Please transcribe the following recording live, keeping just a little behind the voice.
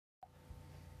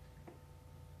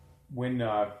When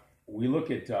we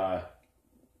look at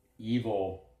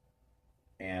evil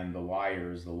and the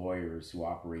liars, the lawyers who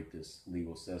operate this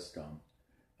legal system,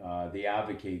 they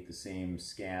advocate the same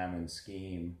scam and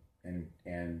scheme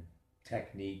and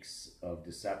techniques of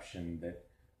deception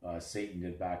that Satan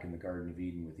did back in the Garden of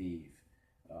Eden with Eve.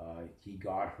 He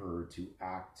got her to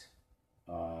act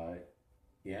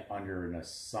under an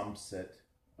assumpsit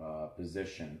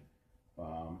position,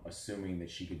 assuming that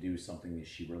she could do something that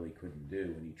she really couldn't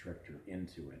do, and he tricked her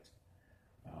into it.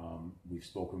 We've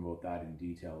spoken about that in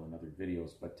detail in other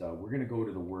videos, but we're going to go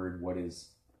to the word, what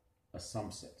is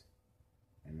assumpsit?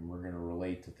 And we're going to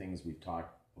relate to things we've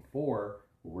talked before,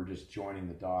 but we're just joining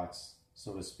the dots,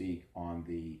 so to speak, on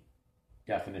the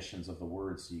definitions of the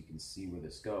word so you can see where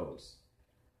this goes.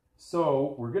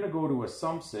 So we're going to go to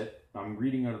assumpsit. I'm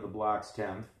reading out of the Black's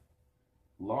 10th.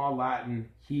 Law Latin,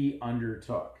 he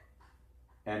undertook.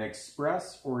 An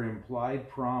express or implied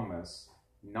promise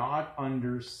not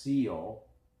under seal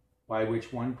by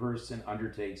which one person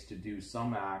undertakes to do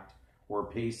some act or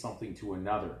pay something to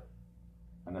another.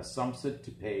 An assumpsit,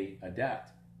 to pay a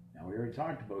debt. Now, we already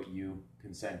talked about you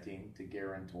consenting to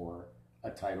guarantor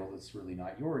a title that's really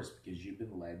not yours because you've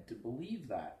been led to believe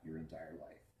that your entire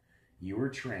life. You were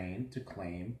trained to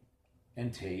claim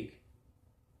and take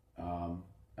an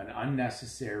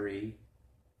unnecessary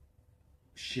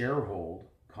sharehold,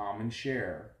 common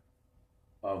share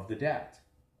of the debt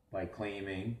by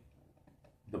claiming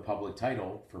the public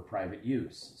title for private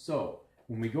use. So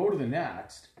when we go to the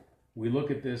next, we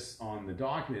look at this on the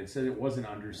document. It said it wasn't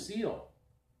under seal.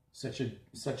 Such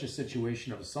a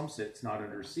situation of assumpsit, it's not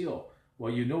under seal.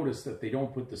 Well, you notice that they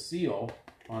don't put the seal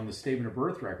on the statement of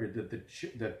birth record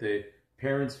that the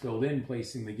parents filled in,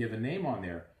 placing the given name on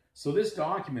there. So this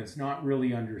document's not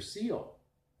really under seal.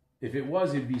 If it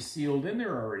was, it'd be sealed in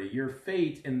there already. Your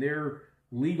fate in their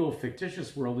legal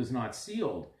fictitious world is not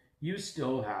sealed. You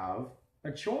still have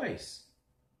a choice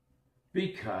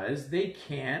because they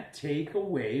can't take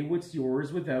away what's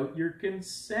yours without your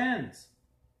consent.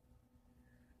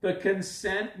 The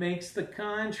consent makes the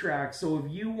contract. So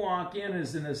if you walk in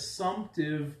as an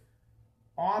assumptive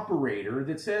operator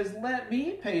that says, let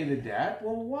me pay the debt,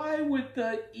 well, why would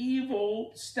the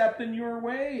evil step in your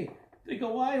way? They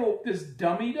go, I hope this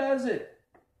dummy does it.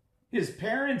 His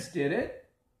parents did it.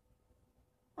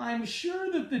 I'm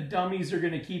sure that the dummies are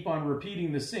going to keep on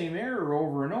repeating the same error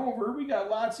over and over. We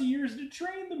got lots of years to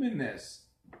train them in this.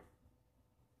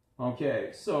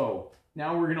 Okay, so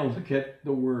now we're going to look at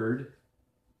the word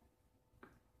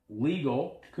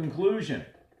legal conclusion.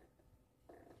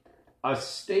 A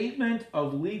statement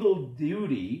of legal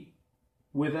duty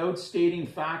without stating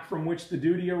fact from which the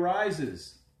duty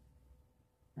arises.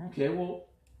 Okay, well,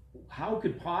 how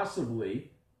could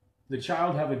possibly the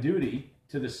child have a duty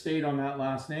to the state on that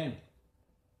last name?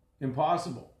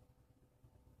 Impossible.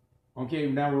 Okay,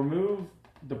 now remove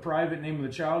the private name of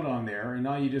the child on there, and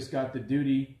now you just got the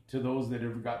duty to those that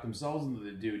have got themselves into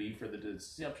the duty for the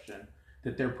deception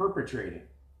that they're perpetrating.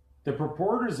 The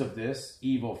purporters of this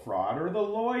evil fraud are the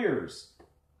lawyers.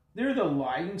 They're the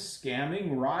lying, scamming,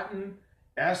 rotten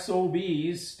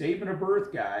SOBs, statement of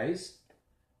birth guys,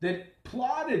 that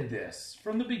plotted this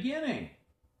from the beginning.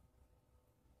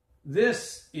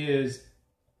 This is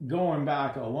going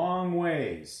back a long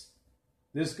ways.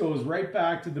 This goes right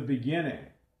back to the beginning.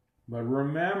 But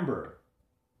remember,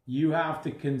 you have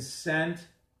to consent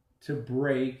to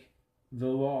break the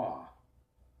law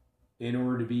in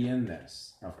order to be in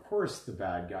this. Now, of course, the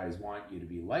bad guys want you to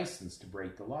be licensed to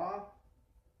break the law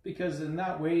because in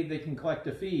that way they can collect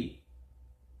a fee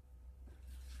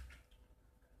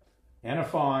and a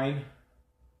fine,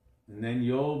 and then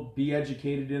you'll be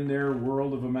educated in their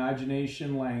world of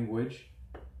imagination language,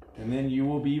 and then you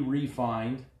will be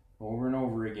refined over and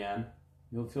over again.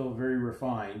 You'll feel very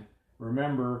refined.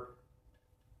 Remember,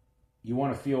 you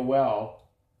want to feel well,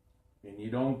 and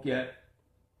you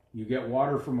get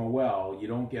water from a well, you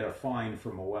don't get a fine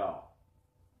from a well.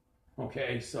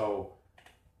 Okay, so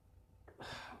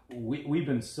we've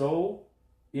been so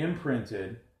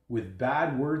imprinted with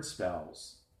bad word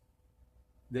spells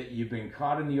that you've been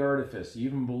caught in the artifice. You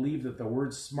even believe that the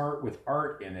word smart with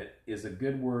art in it is a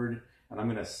good word, and I'm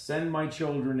going to send my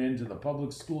children into the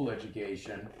public school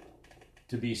education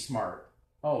to be smart.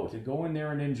 Oh, to go in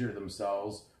there and injure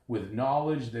themselves with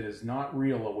knowledge that is not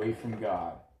real away from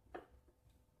God.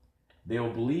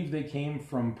 They'll believe they came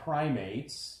from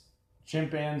primates,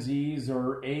 chimpanzees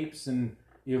or apes, and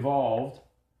evolved.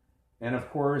 And of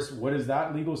course, what does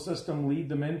that legal system lead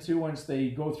them into once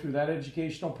they go through that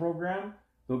educational program?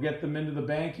 They'll get them into the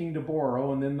banking to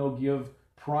borrow, and then they'll give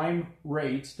prime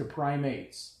rates to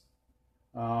primates.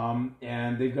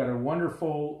 And they've got a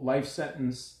wonderful life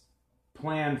sentence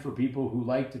plan for people who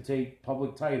like to take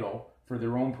public title for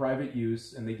their own private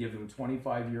use, and they give them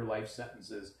 25-year life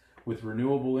sentences with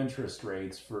renewable interest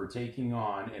rates for taking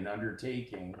on and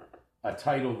undertaking a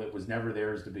title that was never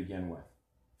theirs to begin with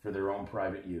for their own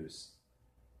private use.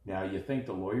 Now, you think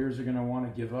the lawyers are going to want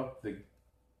to give up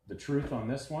the truth on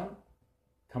this one?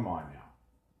 Come on now.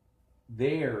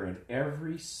 They are in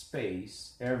every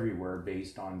space, everywhere,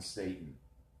 based on Satan.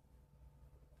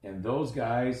 And those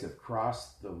guys have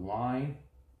crossed the line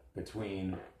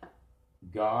between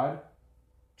God,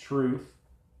 truth,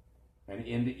 and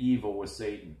into evil with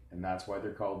Satan. And that's why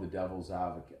they're called the devil's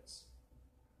advocates.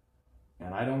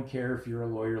 And I don't care if you're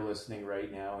a lawyer listening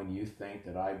right now and you think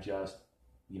that I've just,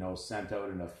 sent out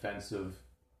an offensive,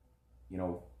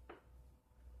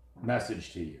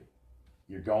 message to you.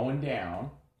 You're going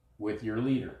down with your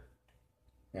leader.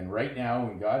 And right now,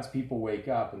 when God's people wake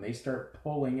up and they start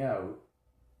pulling out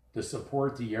the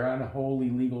support to your unholy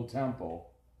legal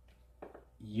temple,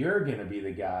 you're going to be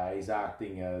the guys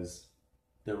acting as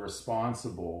the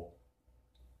responsible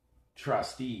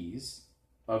trustees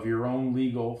of your own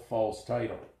legal false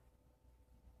title.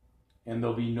 And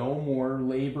there'll be no more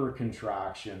labor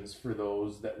contractions for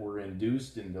those that were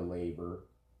induced into labor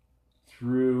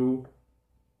through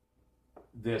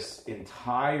this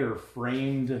entire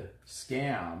framed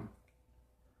scam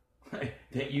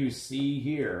that you see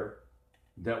here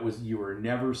that you were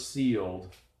never sealed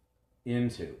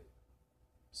into.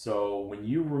 So when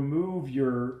you remove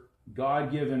your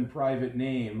God-given private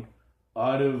name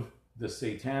out of the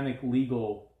satanic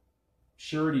legal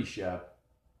suretyship,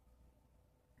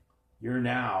 you're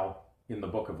now in the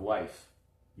book of life.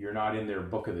 You're not in their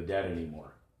book of the dead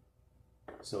anymore.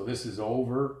 So this is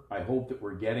over. I hope that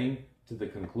we're getting to the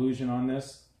conclusion on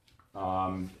this.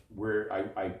 Where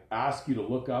I ask you to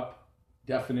look up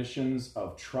definitions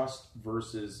of trust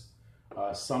versus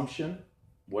assumption.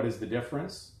 What is the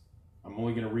difference? I'm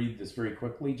only going to read this very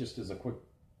quickly, just as a quick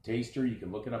taster. You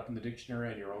can look it up in the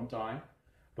dictionary on your own time.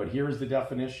 But here's the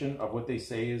definition of what they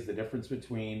say is the difference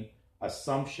between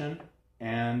assumption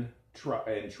and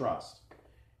trust.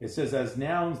 It says, as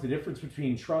nouns, the difference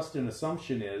between trust and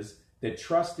assumption is that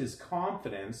trust is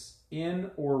confidence in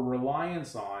or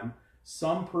reliance on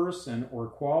some person or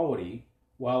quality,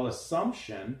 while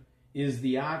assumption is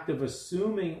the act of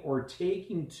assuming or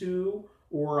taking to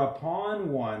or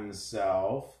upon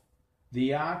oneself,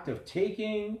 the act of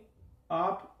taking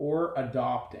up or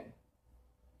adopting.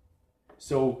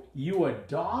 So you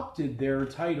adopted their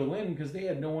title in because they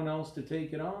had no one else to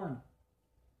take it on.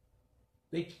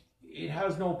 It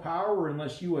has no power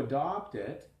unless you adopt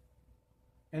it.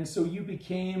 And so you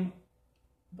became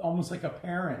almost like a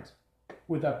parent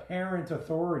with a parent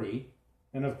authority.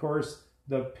 And of course,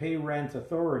 the pay rent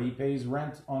authority pays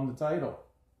rent on the title.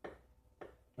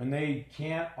 And they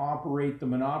can't operate the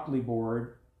monopoly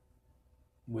board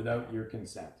without your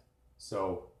consent.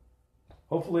 So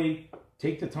hopefully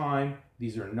take the time.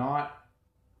 These are not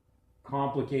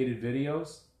complicated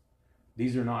videos.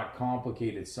 These are not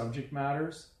complicated subject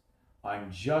matters.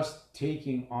 I'm just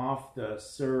taking off the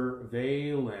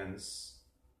surveillance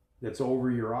that's over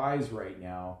your eyes right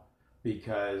now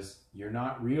because you're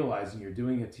not realizing you're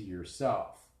doing it to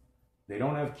yourself. They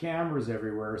don't have cameras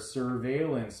everywhere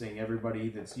surveillancing everybody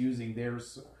that's using their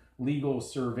legal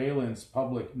surveillance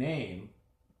public name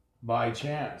by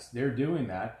chance. They're doing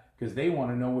that because they want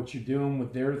to know what you're doing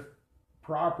with their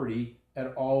property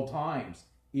at all times,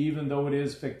 even though it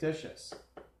is fictitious.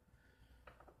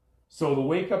 So the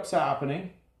wake-up's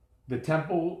happening. The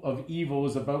temple of evil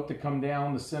is about to come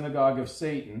down, the synagogue of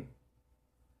Satan,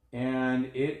 and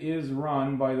it is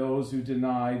run by those who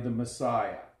deny the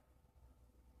Messiah.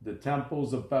 The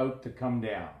temple's about to come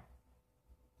down.